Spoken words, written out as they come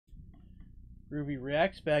Groovy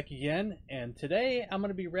Reacts back again, and today I'm going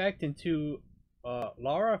to be reacting to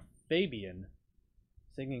Lara Fabian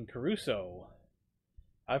singing Caruso.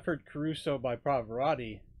 I've heard Caruso by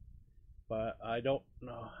Pavarotti, but I don't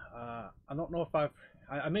know. I don't know if I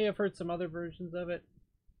may have heard some other versions of it,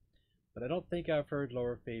 but I don't think I've heard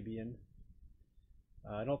Lara Fabian.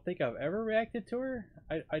 I don't think I've ever reacted to her.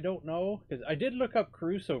 I don't know, because I did look up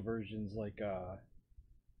Caruso versions like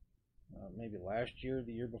maybe last year,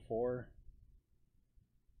 the year before.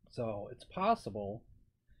 So it's possible,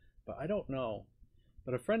 but I don't know.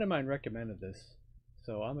 But a friend of mine recommended this,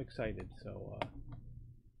 so I'm excited. So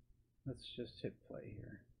let's just hit play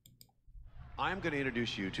here. I'm going to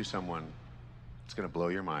introduce you to someone that's going to blow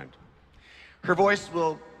your mind. Her voice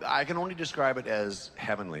will, I can only describe it as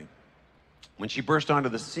heavenly. When she burst onto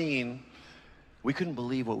the scene, we couldn't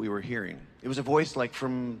believe what we were hearing. It was a voice like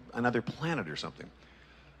from another planet or something.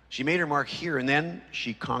 She made her mark here, and then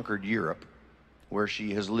she conquered Europe, where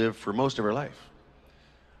she has lived for most of her life.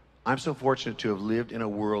 I'm so fortunate to have lived in a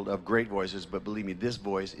world of great voices, but believe me, this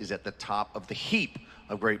voice is at the top of the heap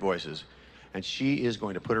of great voices. And she is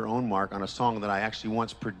going to put her own mark on a song that I actually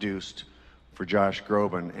once produced for Josh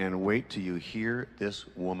Groban. And wait till you hear this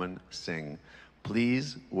woman sing.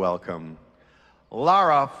 Please welcome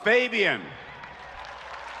Lara Fabian.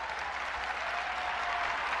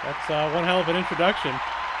 That's one hell of an introduction.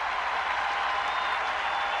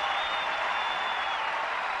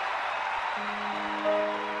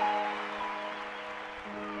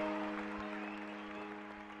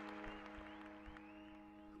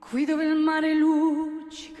 Qui dove il mare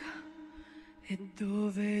luccica e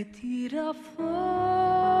dove tira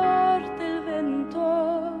forte il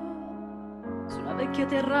vento, su una vecchia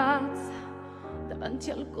terrazza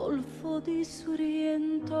davanti al golfo di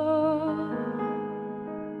Sorrento,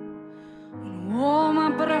 un uomo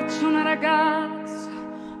abbraccia una ragazza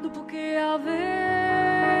dopo che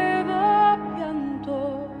aveva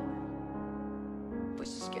pianto, poi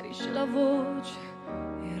si schiarisce la voce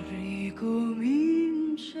e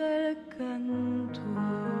ricomincia il canto.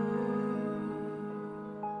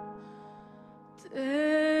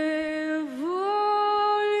 Te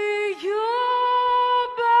voglio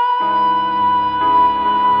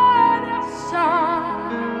bene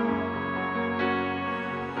assai,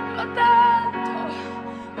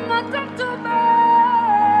 ma tanto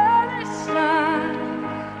bene sai,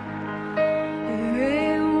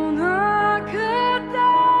 è una catena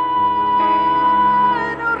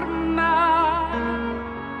ormai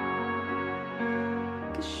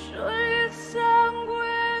che scioglie il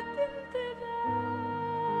sangue di te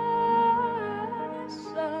bene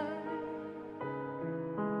sai.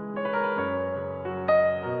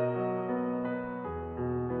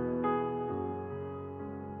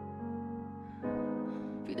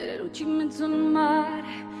 Vide le luci in mezzo al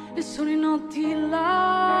mare e sono i notti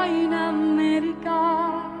là in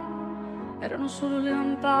America, erano solo le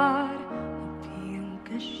lampade e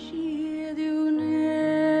bianche scie di un'elica.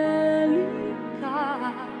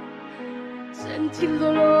 Senti il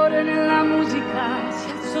dolore nella musica, si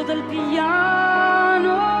alzò dal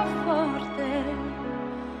piano forte,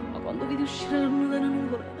 ma quando vidi uscire la luna dalla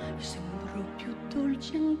nuvola mi sembrò più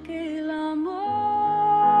dolce anche la morte.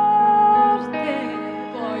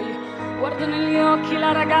 Poi guardo negli occhi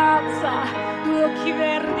la ragazza, due occhi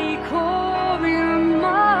verdi come il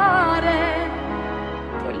mare,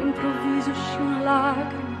 poi all'improvviso uscì una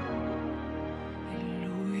lacrima e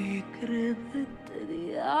lui credette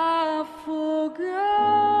di affogare.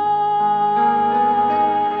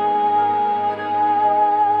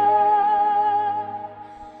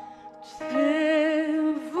 Te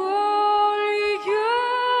voglio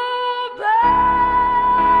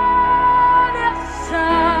bene assai,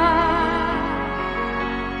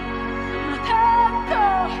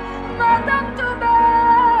 ma tanto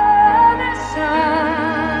bene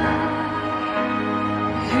sai,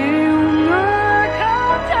 è una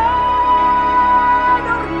catena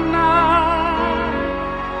ormai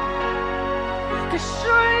che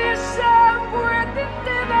scioglie il sangue di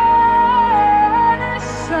te bene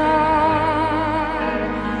sai.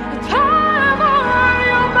 Te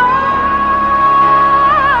voglio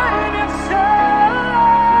bene assai,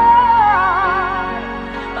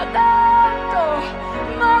 ma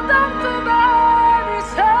tanto bene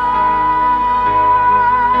sai,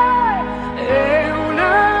 è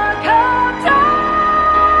una catena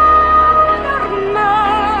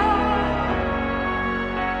ormai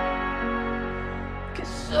che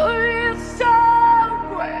scioglie il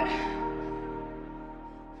sangue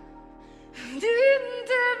di te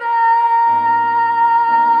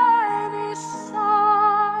bene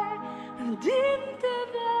sai, di te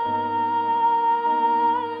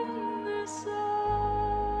bene sai.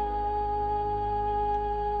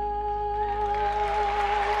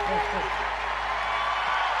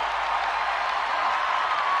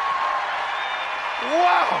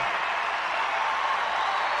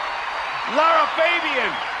 Lara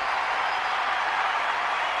Fabian.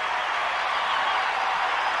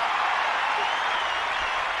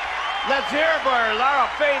 Let's hear it for her, Lara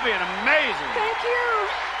Fabian. Amazing. Thank you.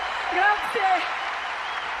 Grazie.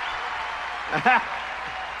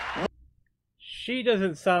 She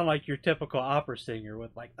doesn't sound like your typical opera singer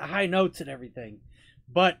with like the high notes and everything,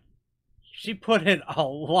 but she put in a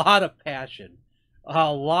lot of passion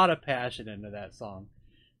into that song.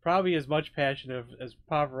 Probably as much passion as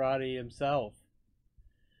Pavarotti himself.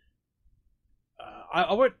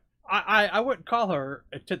 I wouldn't call her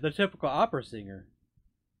the typical opera singer.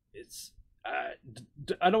 It's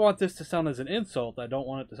I don't want this to sound as an insult. I don't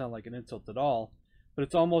want it to sound like an insult at all. But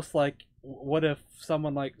it's almost like, what if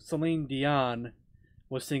someone like Celine Dion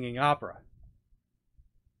was singing opera?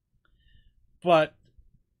 But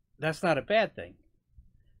that's not a bad thing.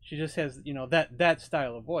 She just has, you know, that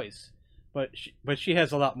style of voice. But she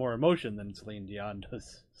has a lot more emotion than Celine Dion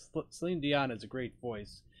does. Celine Dion has a great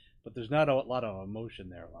voice, but there's not a lot of emotion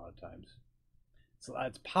there a lot of times. So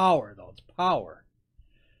it's power, though. It's power.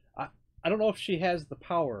 I don't know if she has the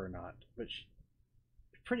power or not, but she's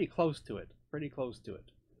pretty close to it. Pretty close to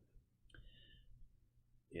it.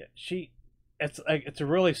 Yeah, it's a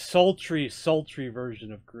really sultry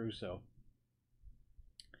version of Caruso.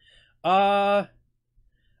 I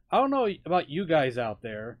don't know about you guys out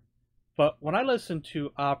there, but when I listen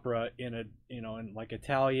to opera in in like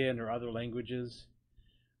Italian or other languages,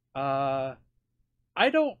 I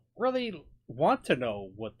don't really want to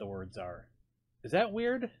know what the words are. Is that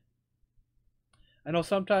weird? I know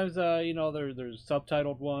sometimes there's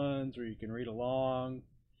subtitled ones where you can read along,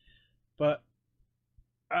 but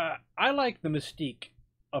I like the mystique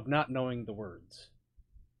of not knowing the words.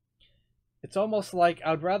 It's almost like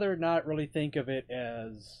I'd rather not really think of it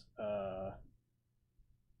as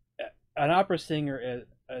an opera singer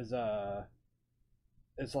as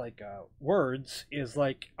like words is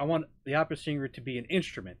like I want the opera singer to be an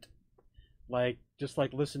instrument, like just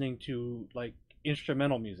like listening to like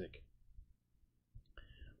instrumental music.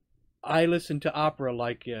 I listen to opera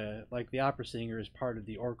like the opera singer is part of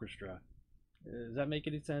the orchestra. Does that make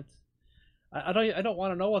any sense? I don't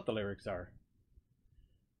want to know what the lyrics are.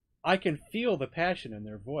 I can feel the passion in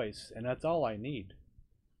their voice, and that's all I need.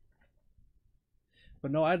 But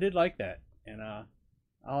no, I did like that, and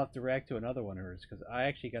I'll have to react to another one of hers because I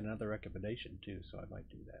actually got another recommendation too, so I might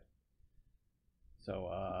do that.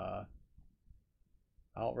 So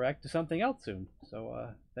I'll react to something else soon.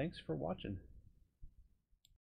 So thanks for watching.